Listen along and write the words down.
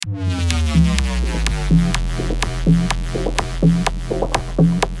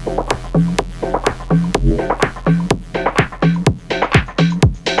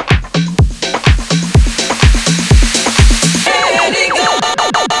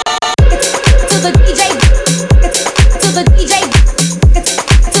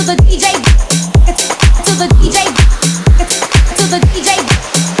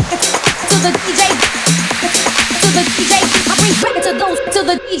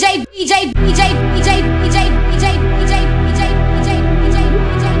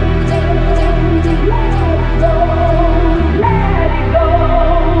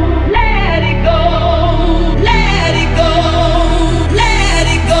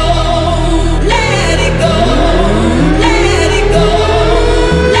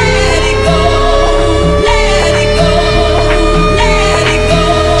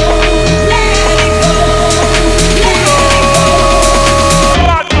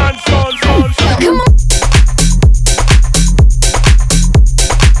Come on.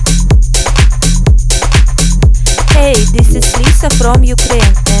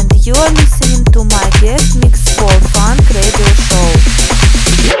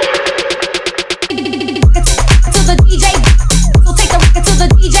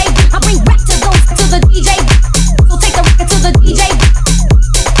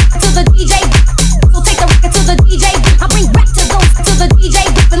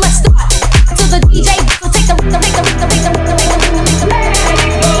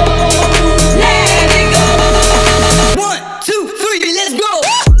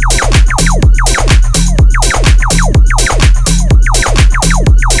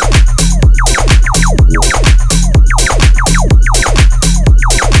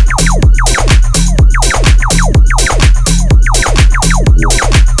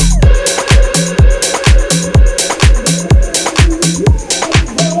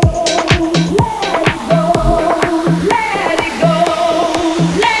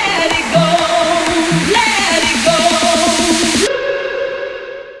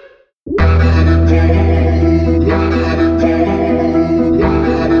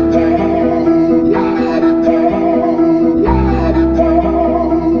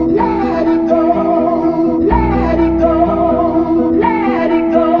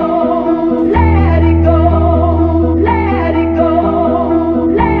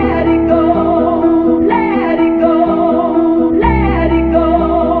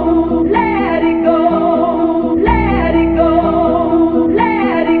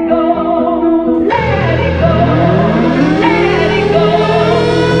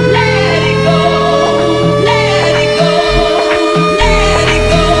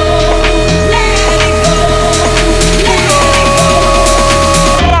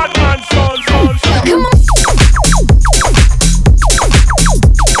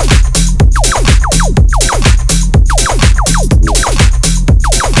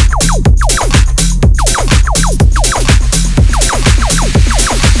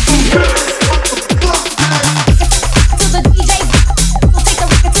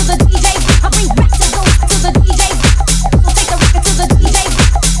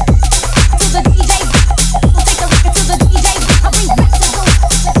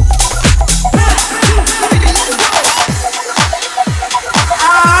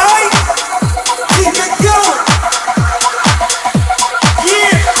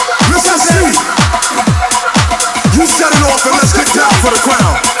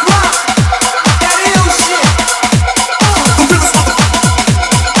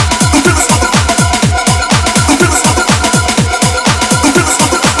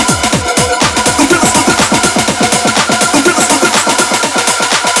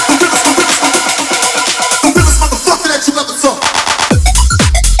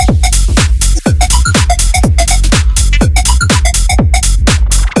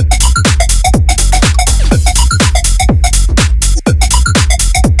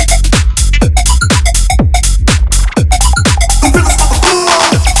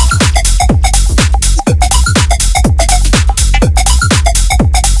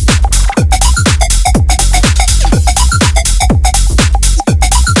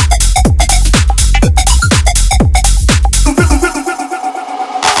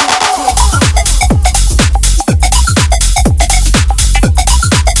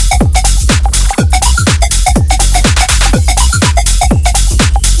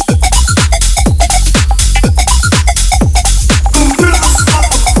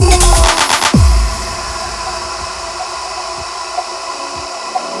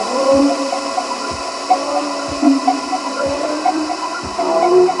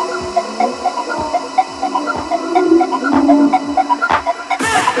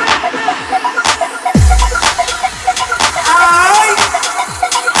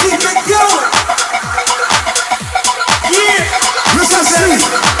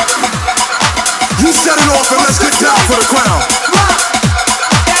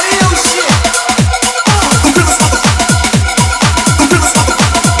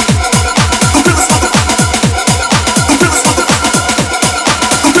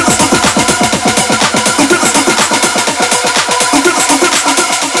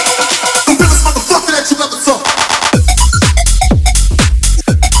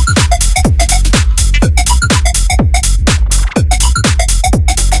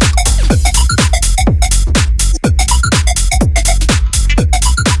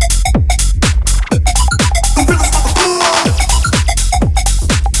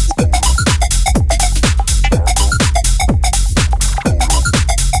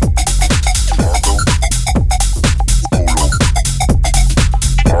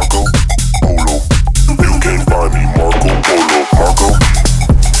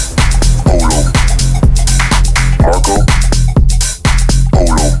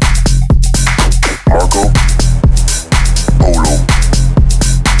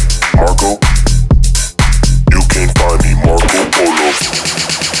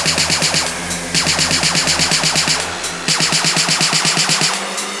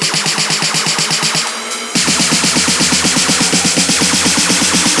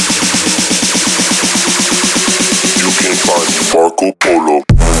 Marco Polo.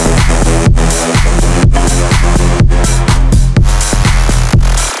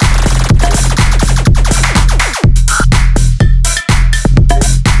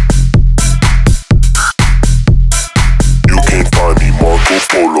 You can't find me, Marco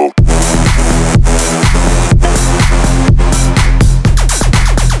Polo.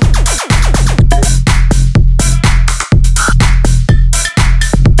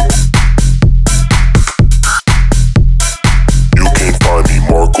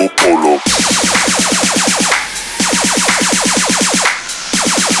 Marco Polo.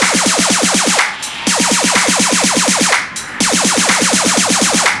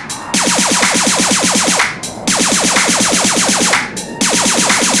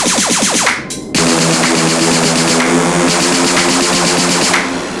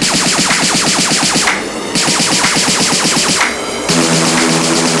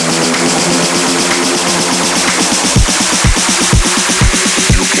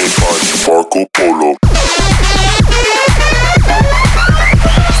 Marco Polo.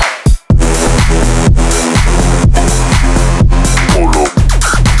 Polo.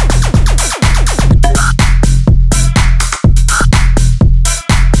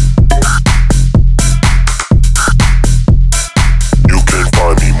 You can't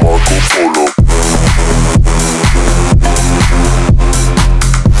find me, Marco Polo.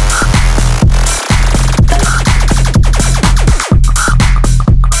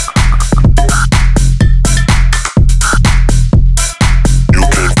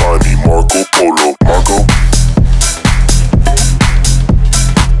 Marco Polo, Marco Polo, Marco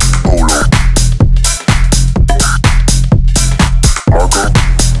Polo.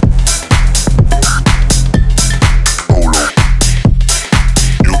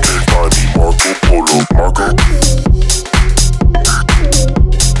 You can't find me, Marco Polo, Marco Polo, Marco Polo. You can't find me, Marco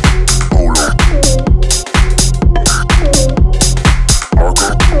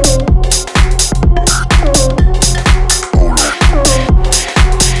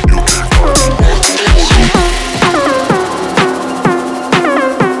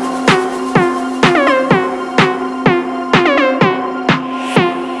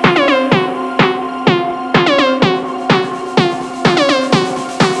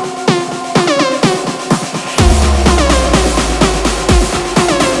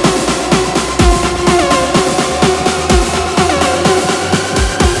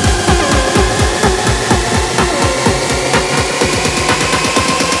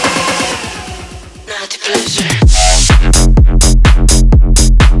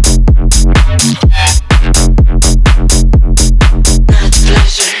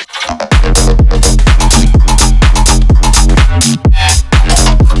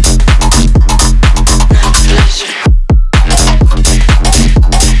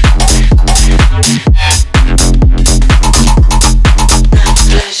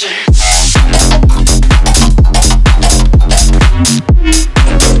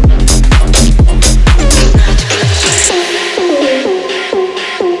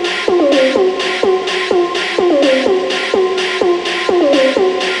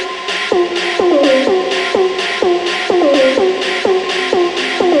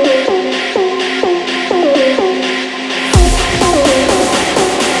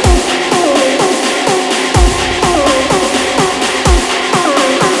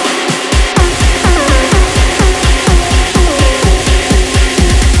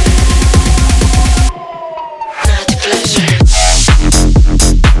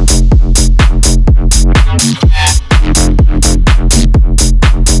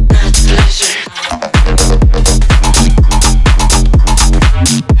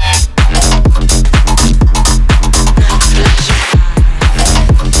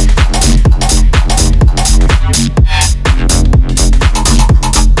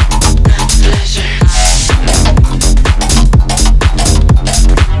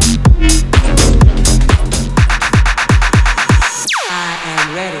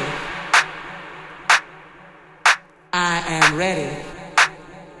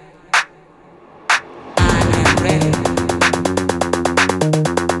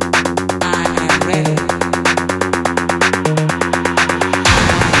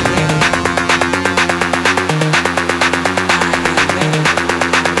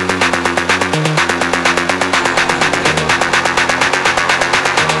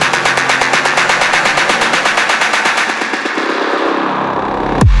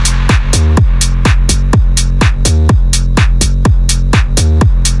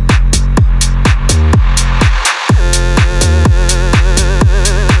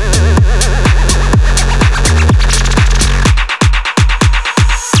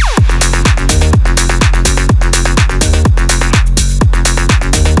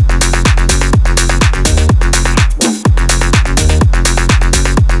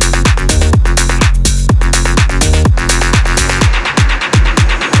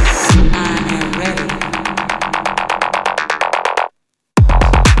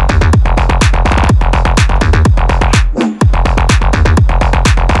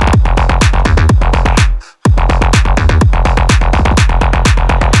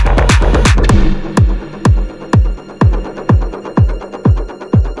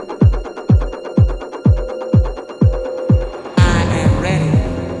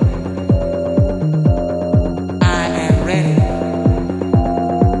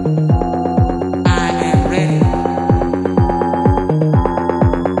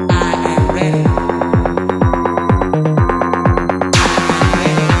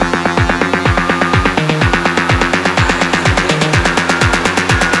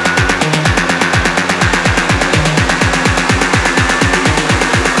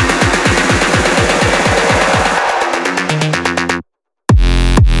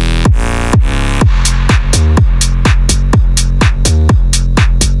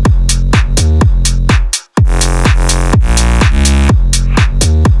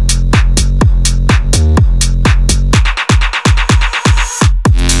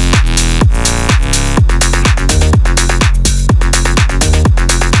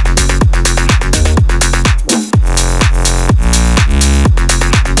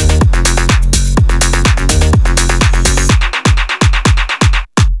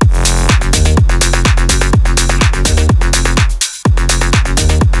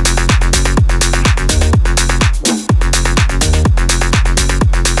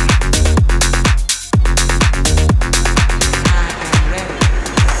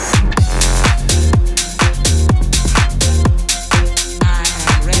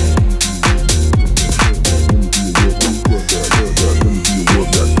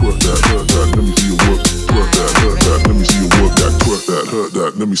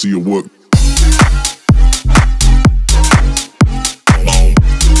me see you work.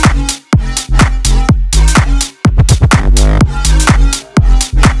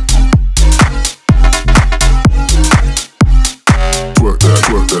 Twerk that,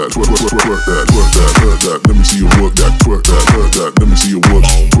 twerk that, twerk that, twerk that, hurt that. Let me see you work that, twerk that, hurt that. Let me see you work,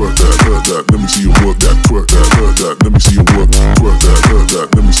 twerk that, hurt that. Let me see you work that, twerk that, hurt that. Let me see you work, twerk that, hurt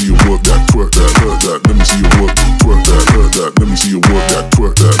that. Let me see you work that, twerk that, hurt that. Let me see you work, twerk that, hurt that. Let me see you work that,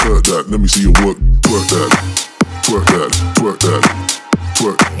 twerk that, hurt that. Let me see you work, twerk that, twerk that, twerk that,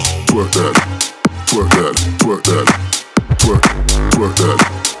 twerk, twerk that, twerk that, twerk that, twerk, twerk that,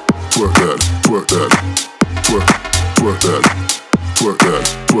 twerk that, twerk that, twerk, twerk that. Twerk that,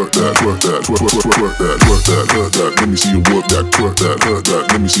 twerk that, twerk that, twerk that, twerk that, hurt that. Let me see you work that, twerk that, hurt that.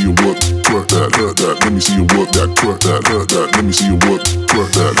 Let me see you work, twerk that, hurt that. Let me see you work that, twerk that, hurt that. Let me see you work, twerk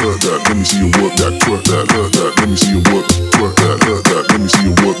that, hurt that. Let me see you work that, twerk that, hurt that. Let me see you work, twerk that, hurt that. Let me see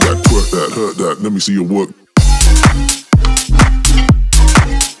you work that, twerk that, hurt that. Let me see you work.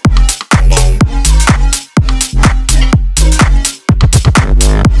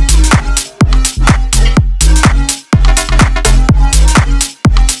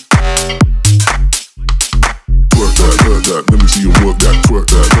 Let me see you work that, twerk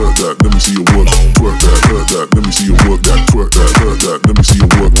that, hurt that. Let me see you work, twerk that, hurt that. Let me see you work that, twerk that, hurt that. Let me see you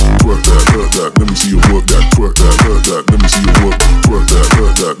work, twerk that, hurt that. Let me see you work that, twerk that, hurt that. Let me see you work, twerk that,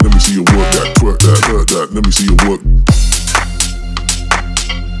 hurt that. Let me see you work that, twerk that, hurt that. Let me see you work.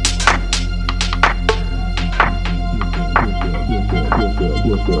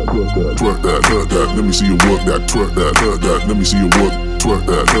 Twerk that, hurt that. Let me see you work that, twerk that, hurt that. Let me see you work, twerk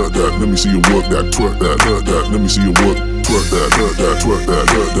that, hurt that. Let me see you work that, twerk that, hurt that. Let me see you work, twerk that, hurt that, twerk that,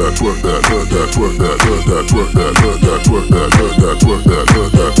 hurt that, twerk that, hurt that, twerk that, hurt that, twerk that, hurt that, twerk that, hurt that, twerk that,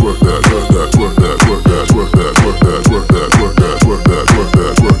 hurt that, twerk that, hurt that, twerk that, twerk that, twerk that, twerk that, twerk that, twerk that, twerk that, twerk that,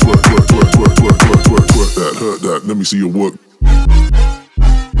 twerk, twerk, twerk, twerk, twerk, twerk, twerk, twerk, twerk that, hurt that. Let me see you work.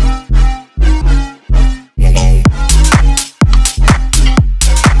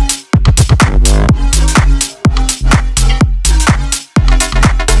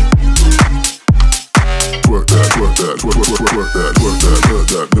 Twerk that, twerk that, hurt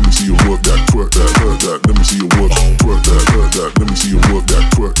that. Let me see you work that, twerk that, hurt that. Let me see you work, twerk that, hurt that. Let me see you work that,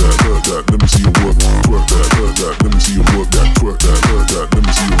 twerk that, hurt that. Let me see you work, twerk that, hurt that. Let me see you work that, twerk that, hurt that. Let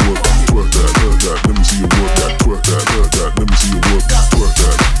me see you work, twerk that, hurt that. Let me see you work that, twerk that, hurt that. Let me see you work, twerk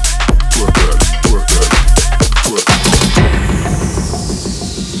that, twerk that, twerk that, twerk.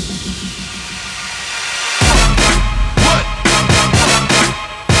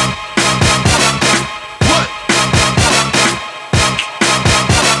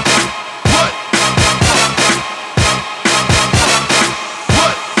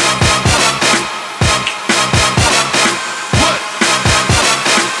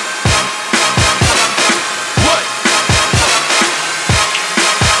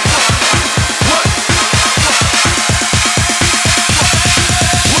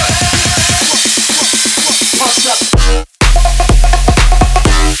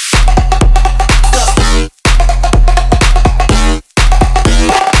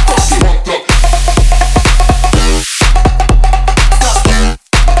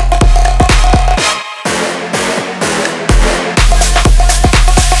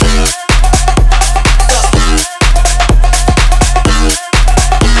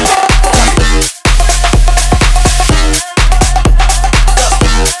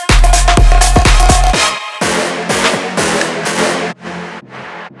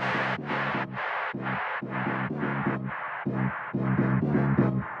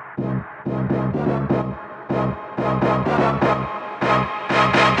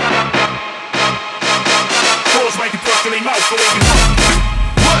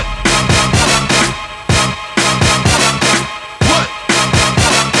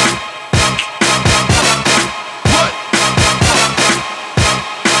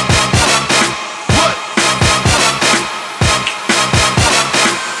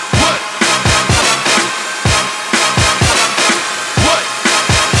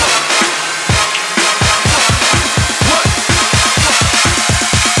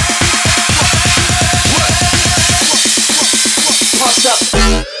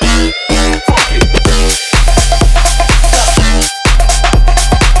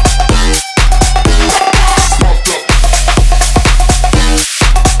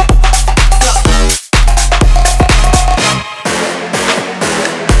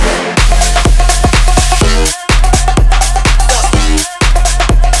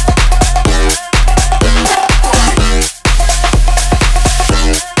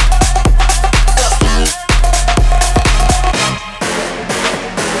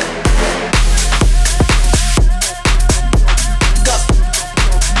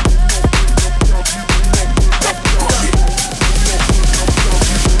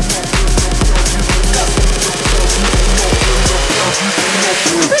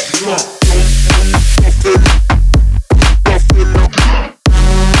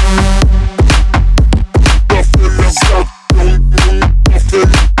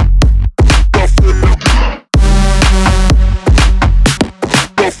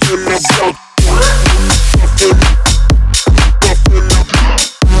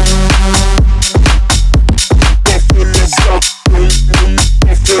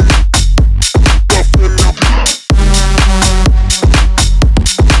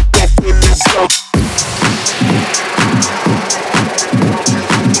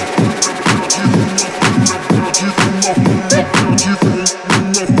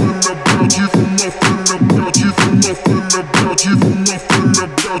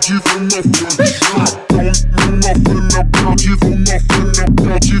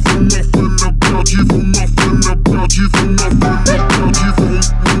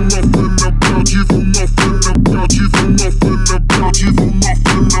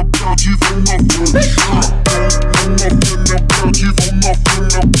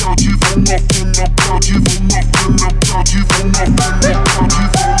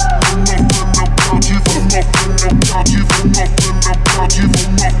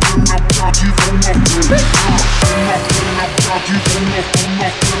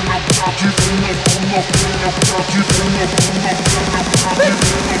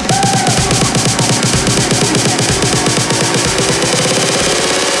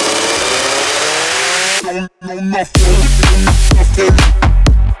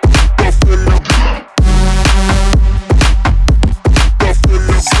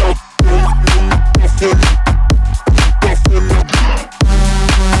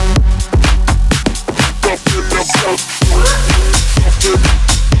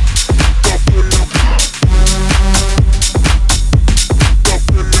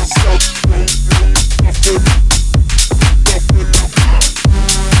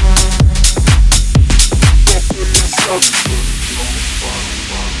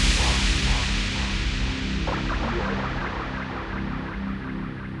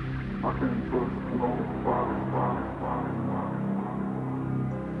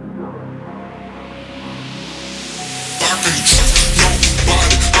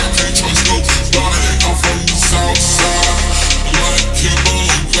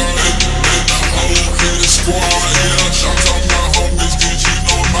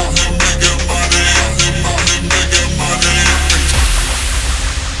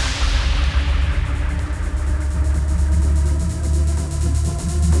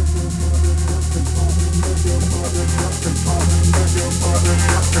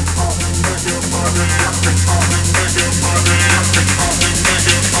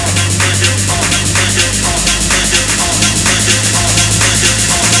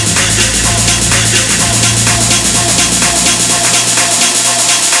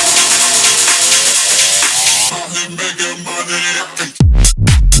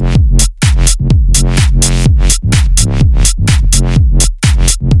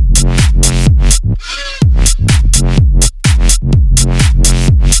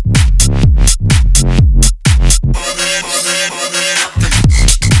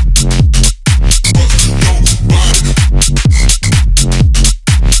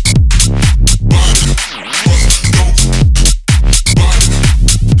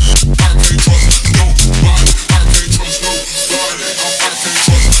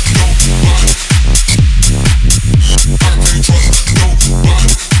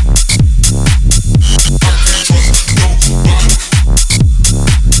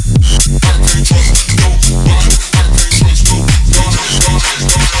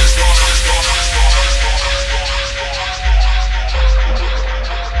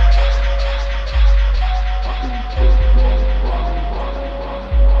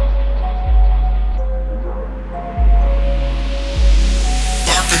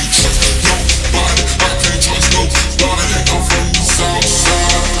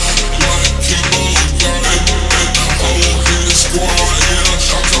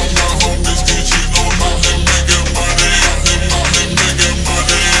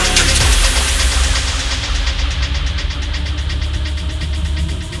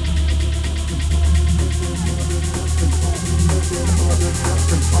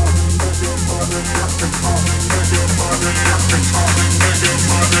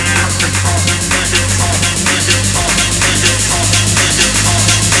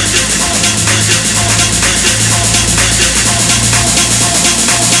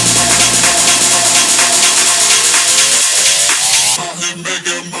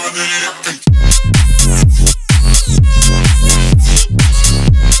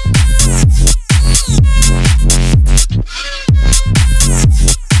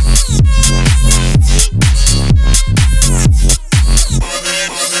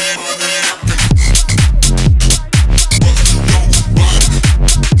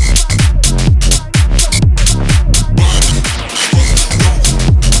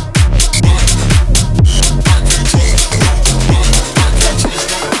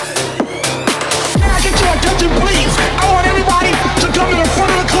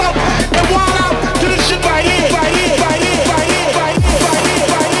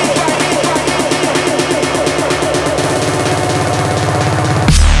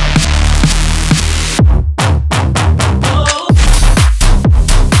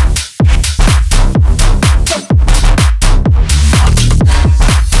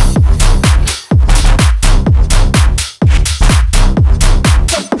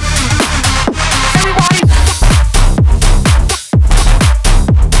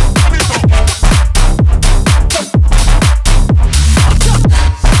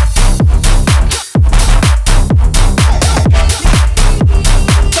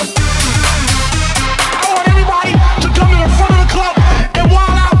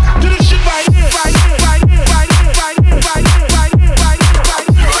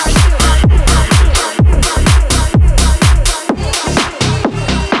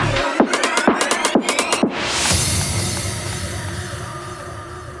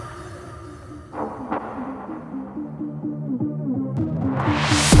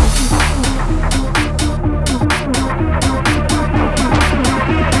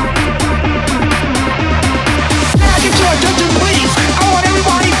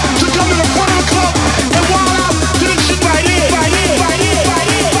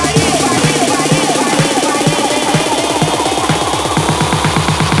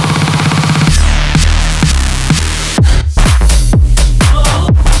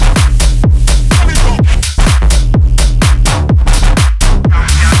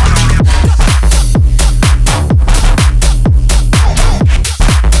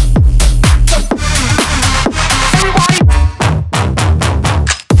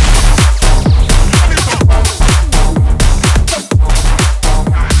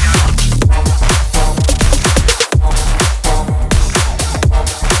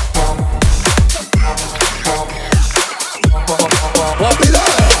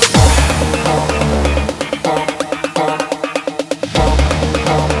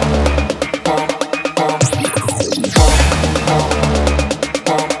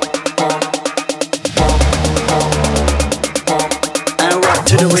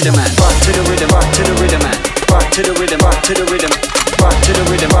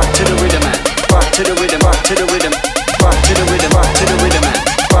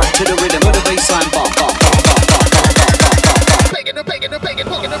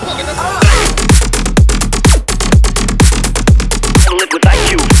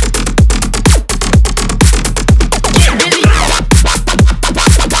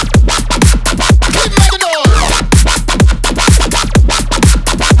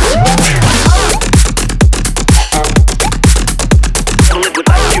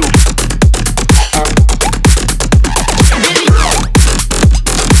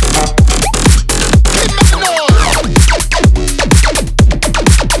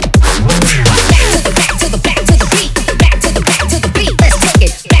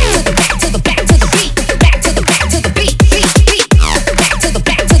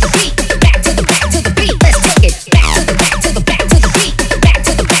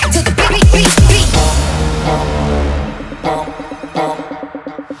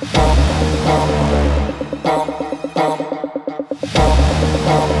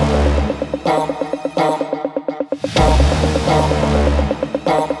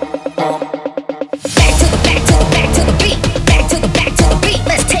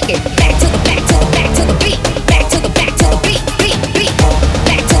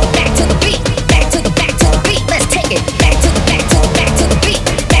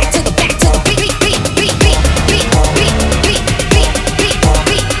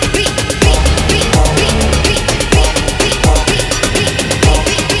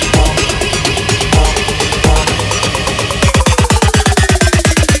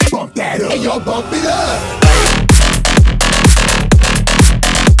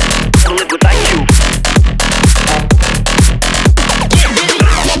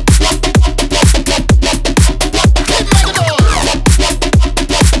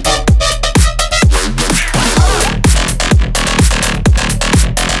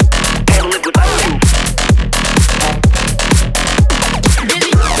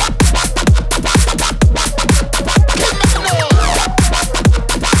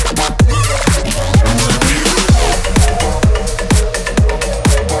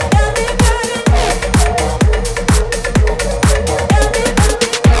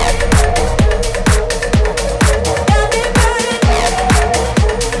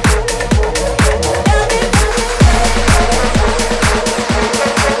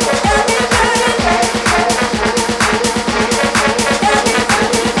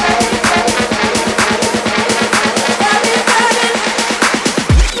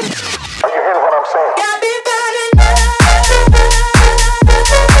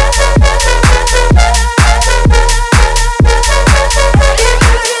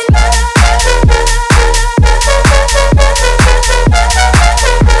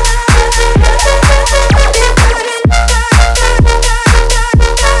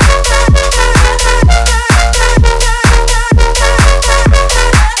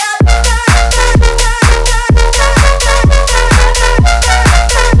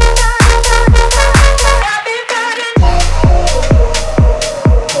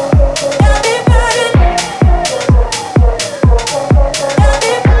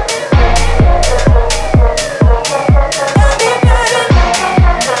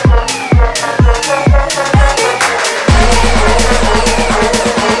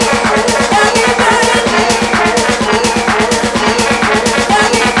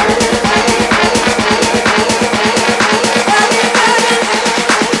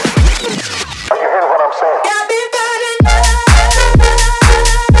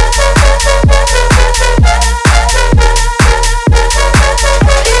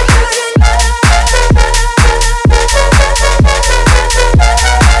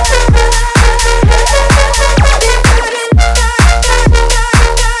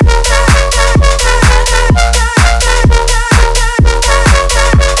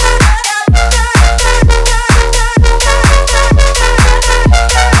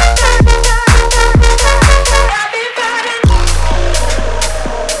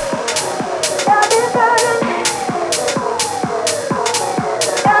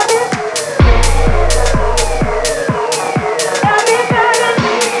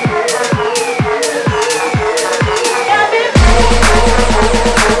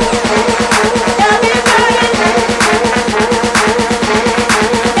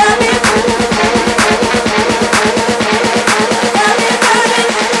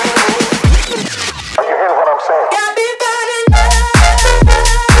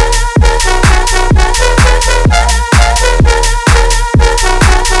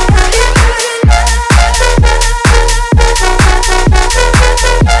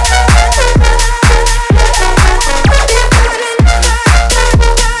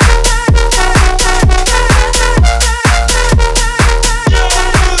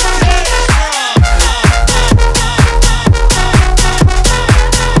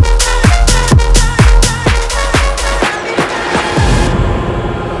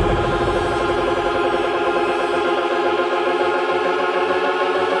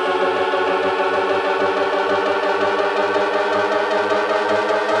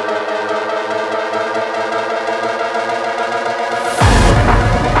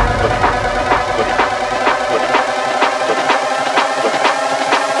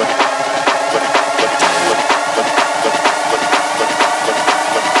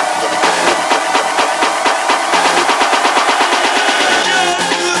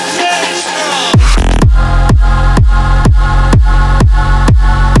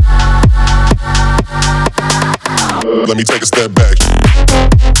 Let me take a step back.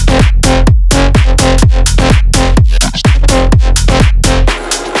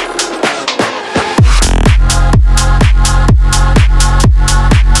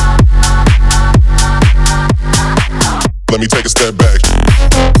 Let me take a step back.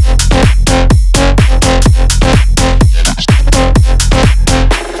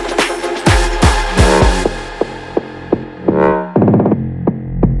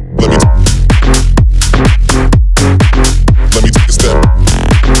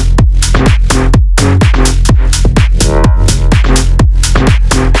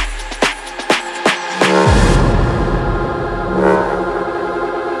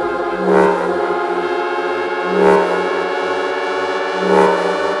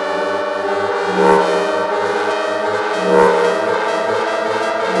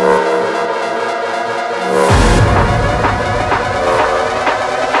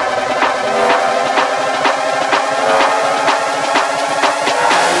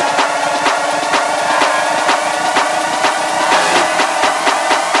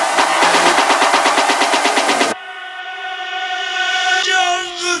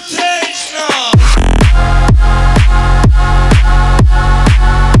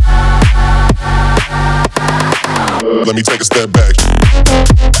 Let me take a step back.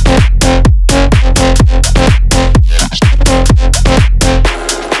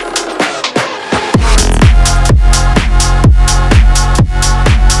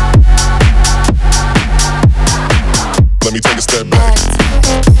 Let me take a step back.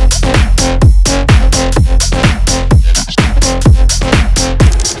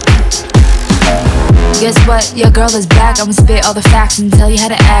 Guess what? Your girl is back. I'ma spit all the facts and tell you how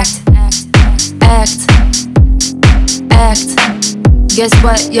to act. Act. Guess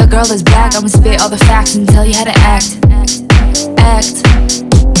what? Your girl is back. I'ma spit all the facts and tell you how to act. Act.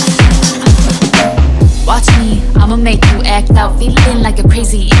 Watch me, I'ma make you act out, feeling like a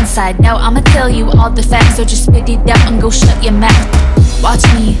crazy inside. Now I'ma tell you all the facts, so just spit it out and go shut your mouth. Watch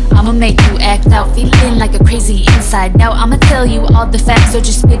me, I'ma make you act out, feeling like a crazy inside. Now I'ma tell you all the facts, so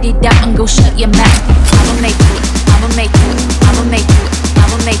just spit it out and go shut your mouth. I'ma make you, I'ma make you, I'ma make you,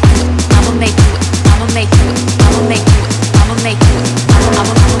 I'ma make you, I'ma make you, I'ma make you, I'ma make you, I'ma make you,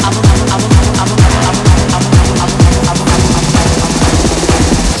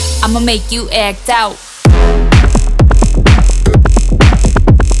 I'ma make you act out.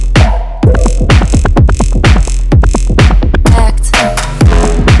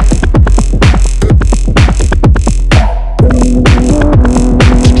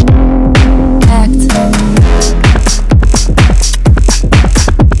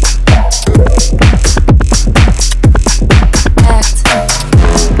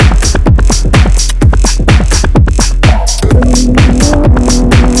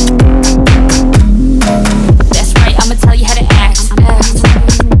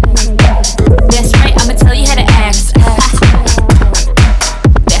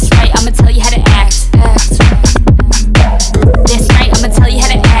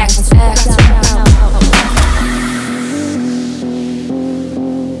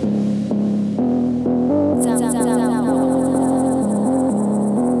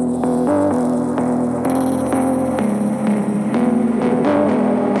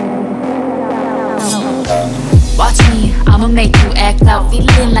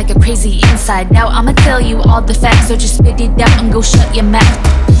 Feeling like a crazy inside. Now I'ma tell you all the facts, so just spit it out and go shut your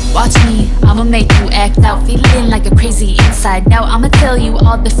mouth. Watch me, I'ma make you act out, feeling like a crazy inside. Now I'ma tell you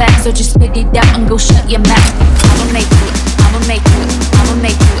all the facts, so just spit it out and go shut your mouth. I'ma make you, I'ma make you, I'ma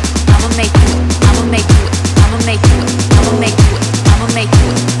make you, I'ma make you, I'ma make you, I'ma make you, I'ma make you, I'ma make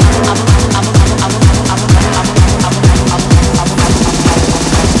you,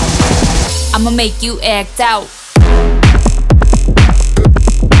 I'ma make you act out.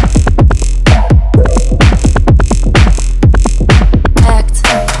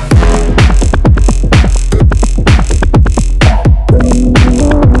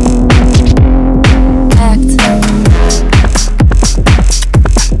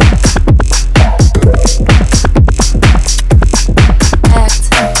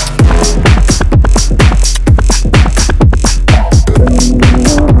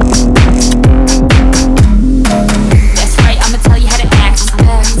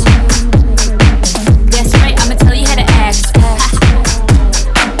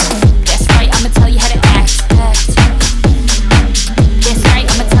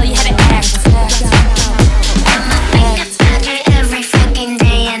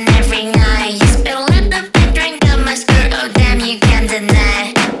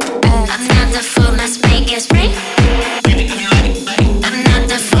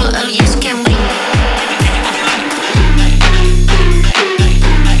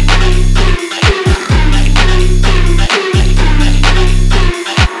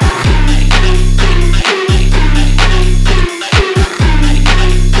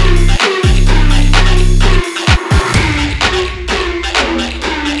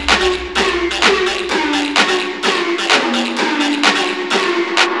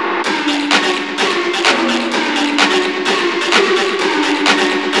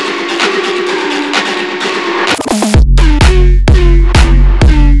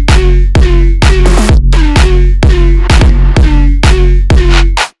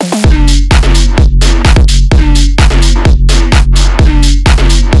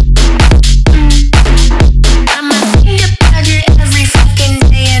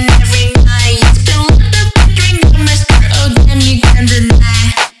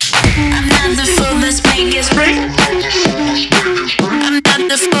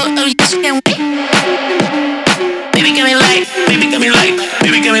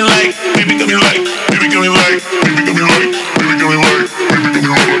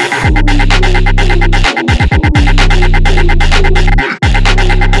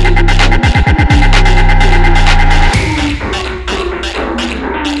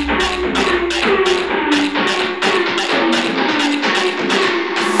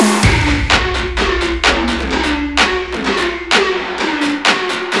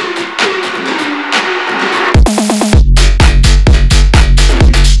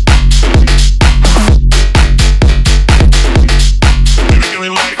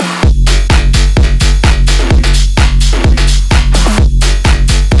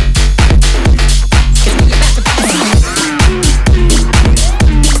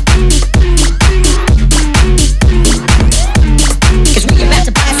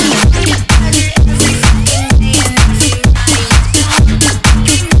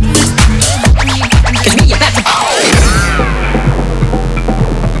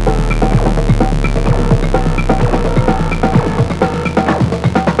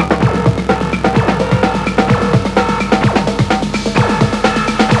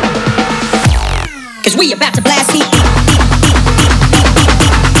 we about to blast heat.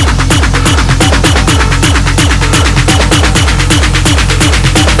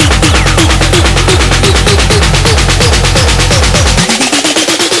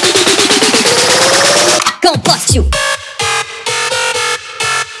 Gon' bust you.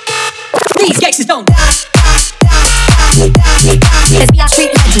 These gangsters don't die. Cause we are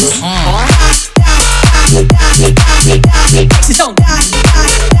street legends. Gangsters don't die.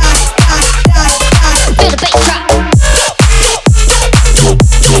 Feel the bass drop.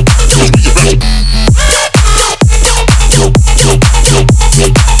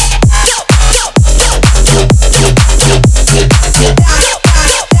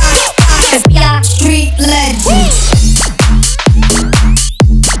 Cause we are street legends.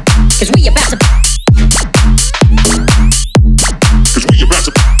 Cause we about to. Cause we about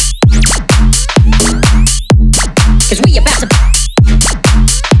to. Cause we about to.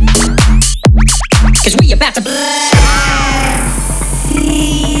 Cause we about to.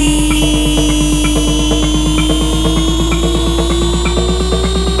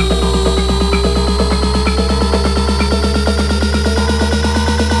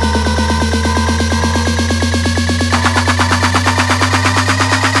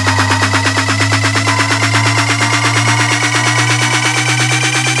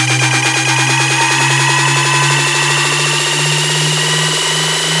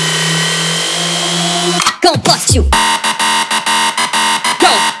 Gon' bust you.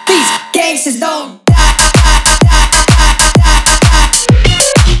 Yo, these gangsters don't.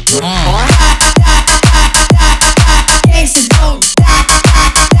 Gangsters don't.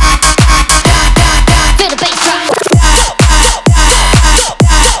 Feel the bass drop.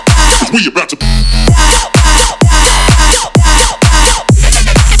 We about to.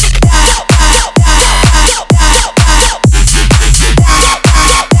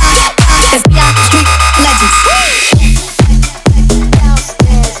 Cause we are street legends.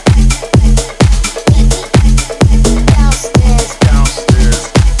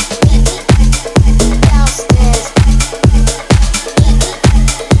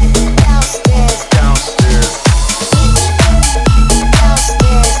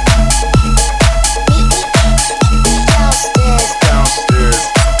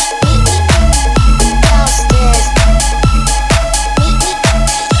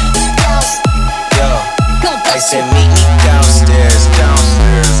 I said meet me downstairs,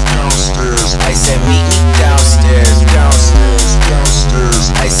 downstairs, downstairs. I said meet me downstairs, downstairs,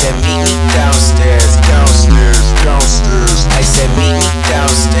 downstairs. I said meet me downstairs, downstairs, downstairs. I said meet me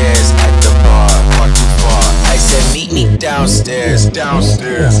downstairs at the bar, park too far. I said meet me downstairs,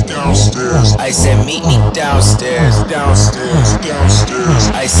 downstairs, downstairs. I said meet me downstairs, downstairs, downstairs.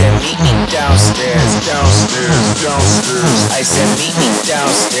 I said meet me downstairs, downstairs, downstairs. I said meet me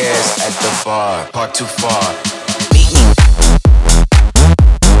downstairs at the bar, park too far. Meet me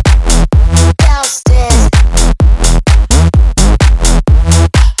Downstairs.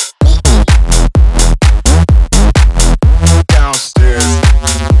 downstairs.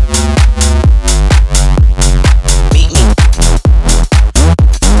 Meet me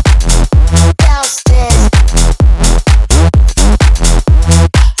Downstairs.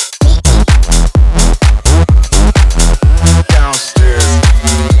 downstairs.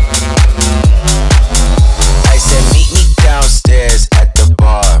 I said meet me downstairs at the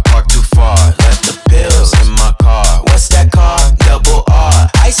bar. Park too far, left the pills in my car. What's that car? Double R.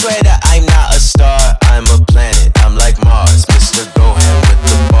 I swear that I'm not a star. I'm a planet. I'm like Mars. Mr. Gohan with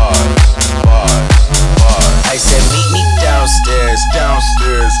the bars, bars, bars. I said meet me downstairs,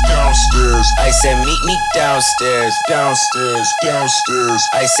 downstairs, downstairs. I said meet me downstairs, downstairs, downstairs.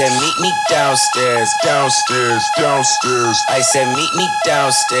 I said meet me downstairs, downstairs, downstairs. I said meet me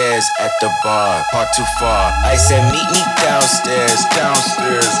downstairs at the bar. Park too far. I said meet me downstairs,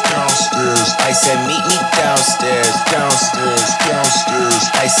 downstairs, downstairs. I said meet me downstairs, downstairs, downstairs.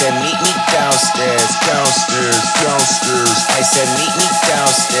 I said meet me downstairs, downstairs, downstairs. I said meet me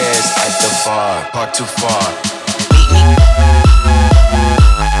downstairs at the bar. Park too far. Meet me.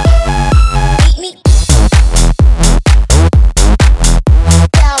 Meet me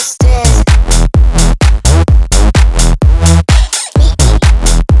downstairs.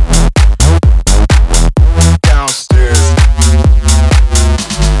 Downstairs.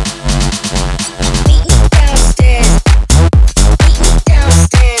 Meet me downstairs. Meet me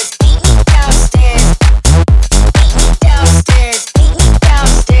downstairs. Meet me downstairs. Meet me downstairs. Meet me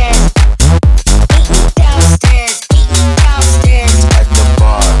downstairs. Meet me downstairs.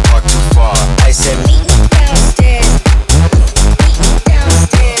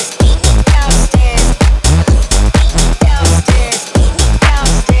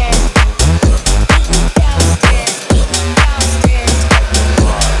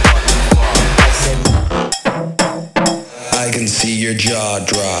 jaw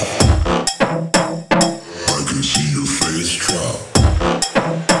drop. I can see your face drop.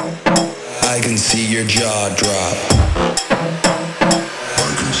 I can see your jaw drop.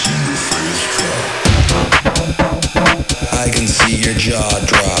 I can see your face drop. I can see your jaw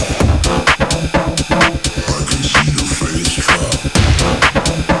drop. I can see your face drop.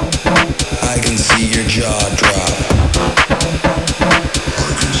 I can see your jaw drop.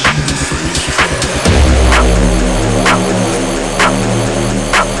 I can see your face drop.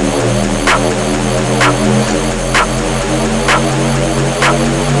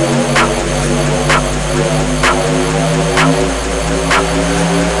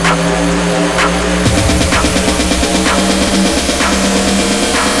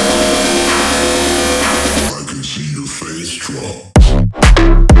 I can see your face drop.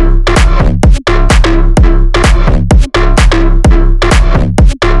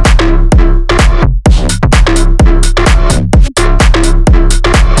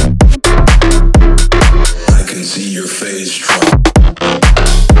 I can see your face drop.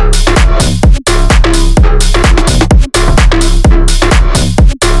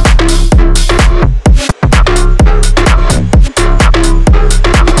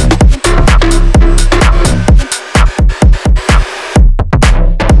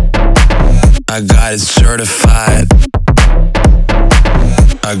 I got it certified.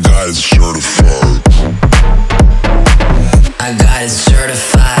 I got it certified. I got it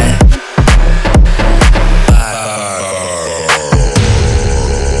certified.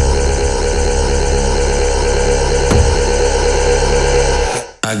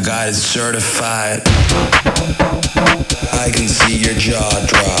 I got it certified. I can see your jaw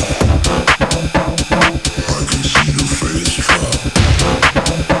drop. I can see your face drop.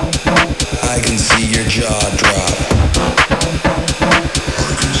 I can see your jaw drop.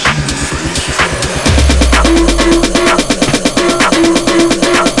 I can see your face drop.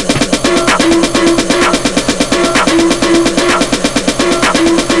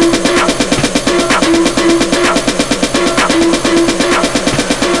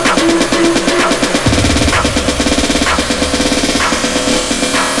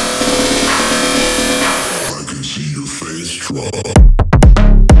 I can see your face drop.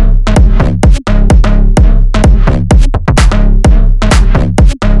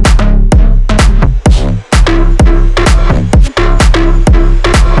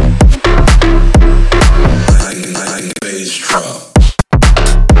 Bass drop.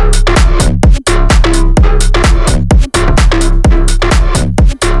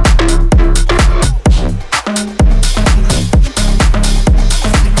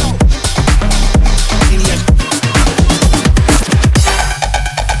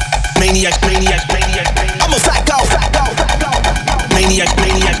 Maniac, maniac, maniac, I'm a psycho, psycho, psycho. Maniac,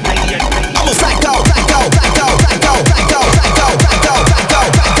 maniac, maniac, I'm a psycho, psycho, psycho, psycho, psycho, psycho, psycho,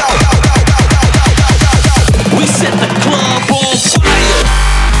 psycho, psycho. We set the club on fire.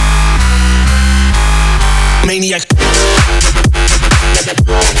 Maniac,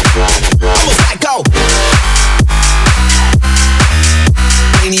 I'm a psycho.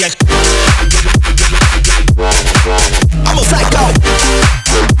 Maniac, I'm a psycho.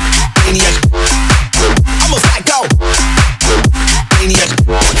 Maniac, I'm a psycho. Maniac,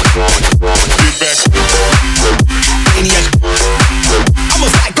 get back. Maniac, I'm a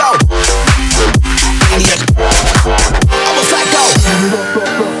psycho. Maniac, I'm a psycho.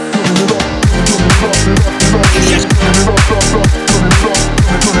 Maniac,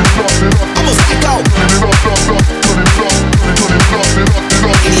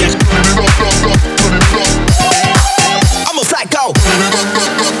 I'm a psycho.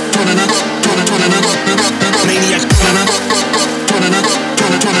 Maniac,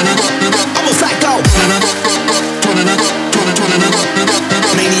 I'm a psycho. Maniac, I'm a psycho.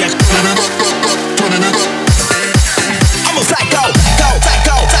 Maniac, I'm a psycho. Psycho,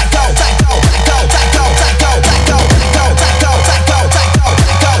 psycho, psycho, psycho, psycho, psycho, psycho, psycho, psycho, psycho, psycho,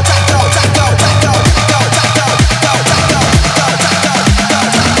 psycho, psycho, psycho, psycho,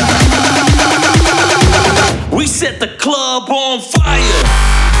 psycho. We set the club on fire.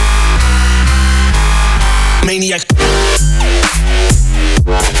 Maniac,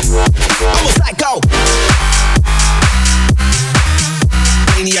 I'm a psycho.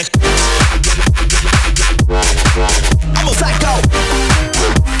 Maniac, I'm a psycho.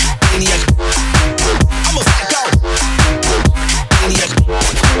 Maniac, I'm a psycho. Maniac,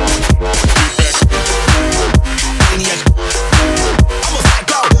 maniac, I'm a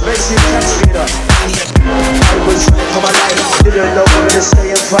psycho. Makes you castigator. Maniac, I was trying for my life. Didn't know where to stay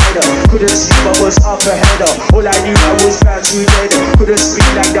and fight her. Couldn't see my was up ahead of. All I knew I was bound to dead. Couldn't speak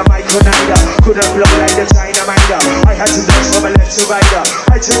like the Michael Knight, couldn't blow like the Dynamiter. I had to dance from a left to right.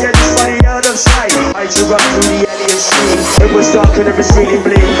 I had to get this money out of sight. I had to run through the alien street. It was dark and it was really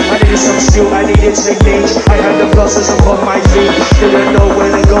bleak. I needed some skill, I needed technique. I had the blossoms upon my feet. Didn't know where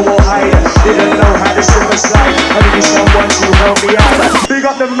to go or hide. Didn't know how to slip and slide. I needed someone to help me out. Big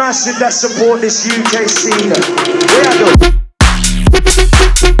up the massive that support this UK scene. Where I go?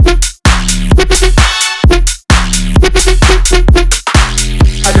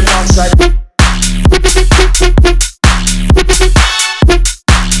 At the dark side.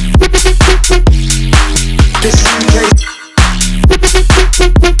 This UK.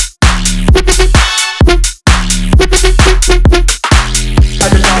 At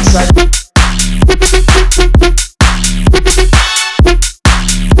the dark side.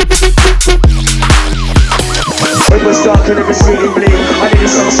 It was dark and it was really bleak. I needed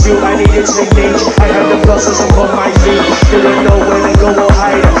some skill, I needed technique. I had the blossoms upon my feet. Didn't know where to go or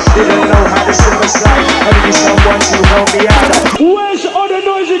hide. Didn't know how to slip and slide. I needed someone to help me out. Where's all the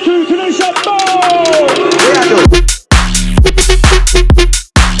noisy crew? Can I say boom? Where I go?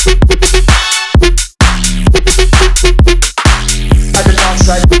 At the dark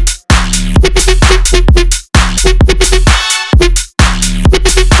side.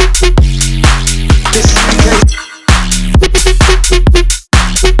 This UK.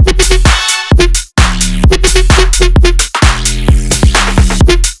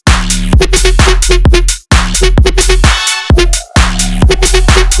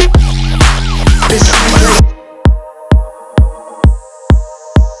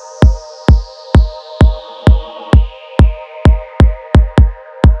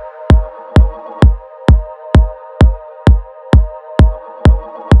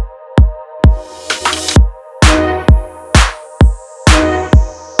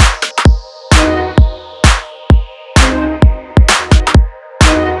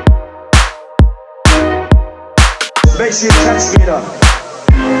 Makes you catch me up.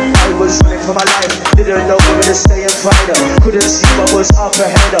 I was running for my life, didn't know whether to stay and fight her. Couldn't see what was up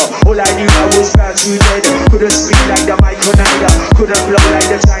ahead of. All I knew I was bound to dead. Couldn't speak like the Michael Knight, couldn't blow like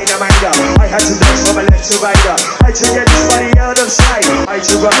the Dynamiter. I had to dance from a left to right. I had to get this money out of sight. I had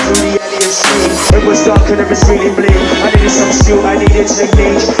to run through the alien street. It was dark and it was really bleak. I needed some skill, I needed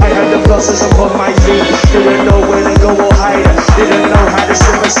technique. I had the blossoms upon my feet. Didn't know where to go or hide. Didn't know how to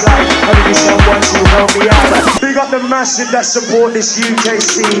slip and slide. I needed someone to help me out. Big up the massive that support this UK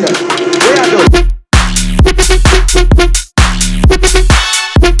scene. Where I go?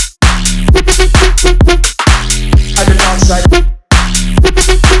 At the dark side.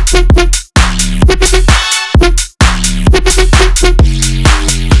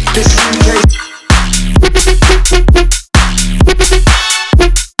 This UK.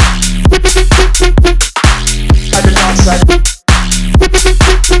 At the dark side.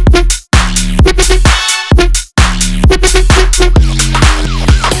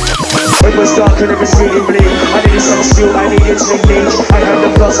 It was dark and it was really bleak. I needed some skill, I needed technique. I had the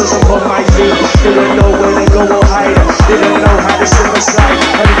blossoms upon my feet. Didn't know where to go or hide. Didn't know how to slip and slide.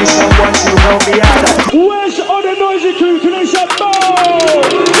 I needed someone to help me out. Where's all the noisy crew? Can I say boom?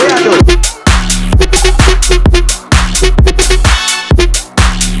 Where I go?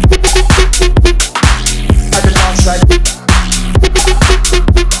 At the dark side.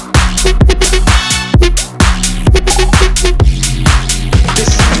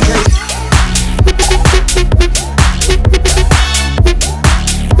 This UK.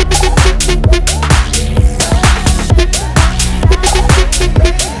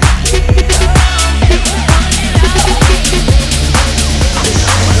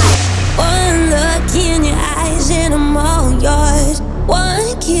 One look in your eyes and I'm all yours.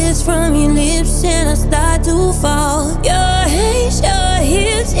 One kiss from your lips and I start to fall. Your hands, your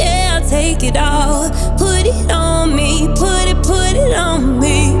hips, yeah, I'll take it all. Put it on me, put it on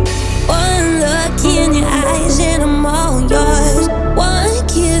me. One look in your eyes and I'm all yours. One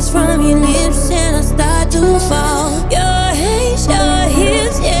kiss from your lips and I start to fall. Your hands, your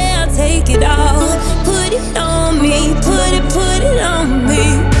hips, yeah, I'll take it all. Put it on me, put it on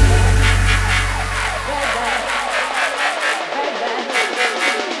me.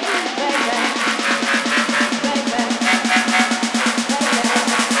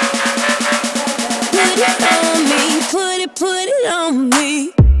 Put it on me.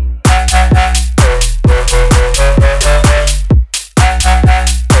 One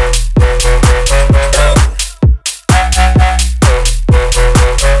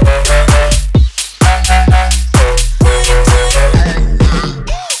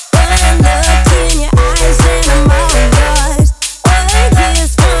look in your eyes and I'm all yours. One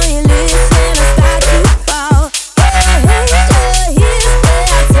kiss from your lips and I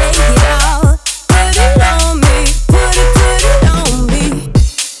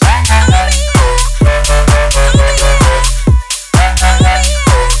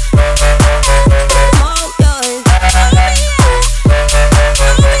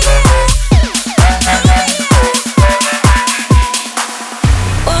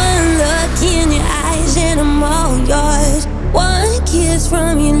kiss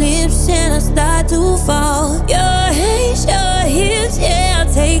from your lips and I start to fall. Your hands, your hips, yeah,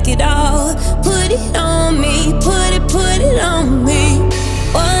 I'll take it all. Put it on me, put it on me.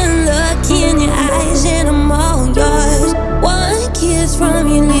 One look in your eyes and I'm all yours. One kiss from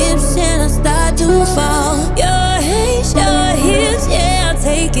your lips and I start to fall. Your hands, your hips, yeah, I'll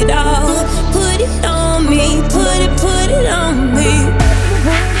take it all. Put it on me, put it on me.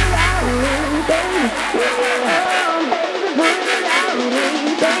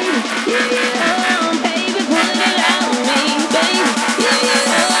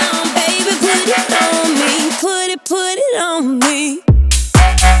 Put it on me.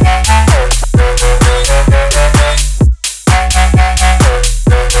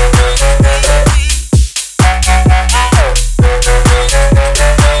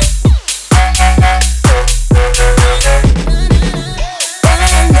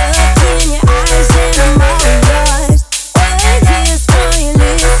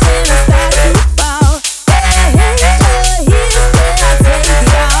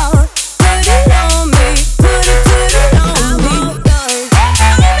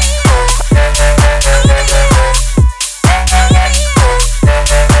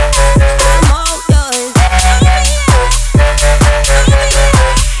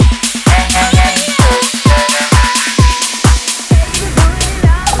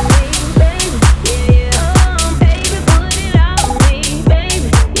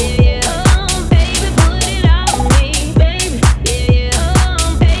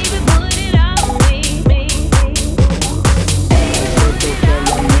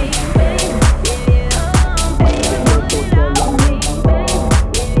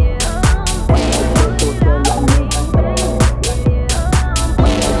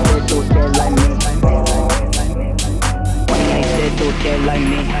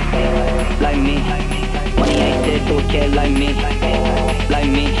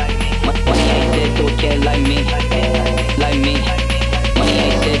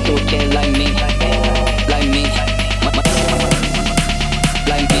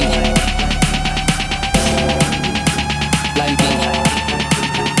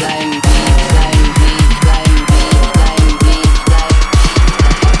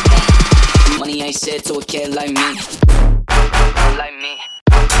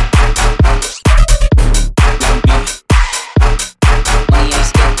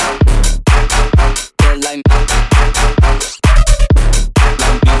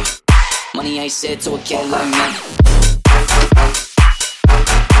 To a kid like me.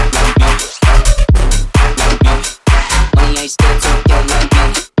 Money ain't scared to a kid like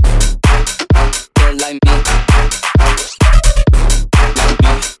me. Kid like me.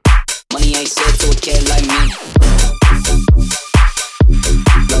 Money ain't scared to a kid like me.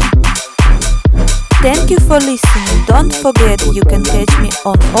 Thank you for listening. Don't forget you can catch me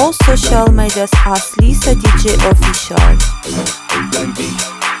on all social medias as Lisa DJ Official.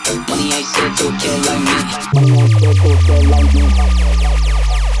 Money ain't said to a kid like me. Money ain't said to a kid like me.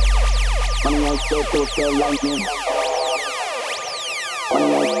 Money ain't said to a kid like me.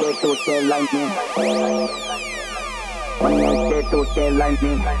 Money ain't said to a kid like me. Money ain't said to a kid like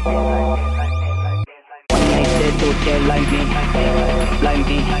me. Like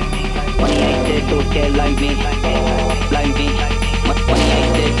me. Money ain't said to a kid like me. Like me. Money ain't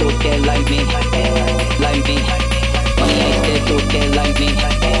said to a kid like me. Like me. Money ain't said to a kid like me.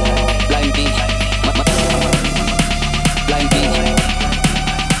 Like me. Like me.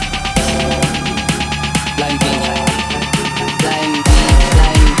 Like me.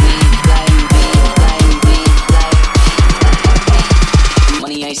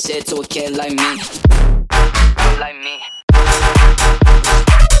 Money ain't said to a kid like me. Like me.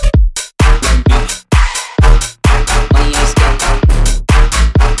 Money ain't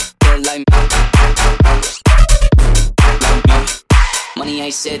said kid like me. Money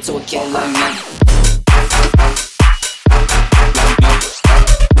ain't said to a kid like me.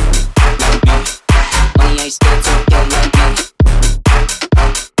 Money ain't said to a kid like me.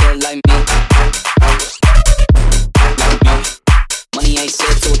 Kid like me. Money ain't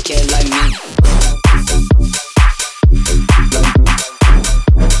said to a kid like me. Money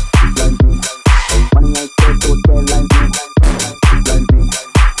ain't said to a kid like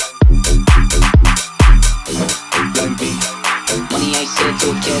me. Money ain't said to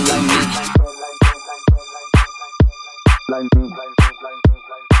a kid like me. Like me.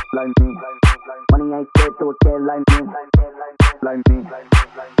 Like me. Money ain't said to a kid like me. Like me.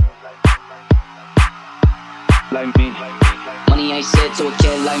 Like me. Money ain't said to a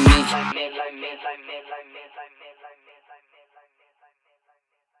kid like me.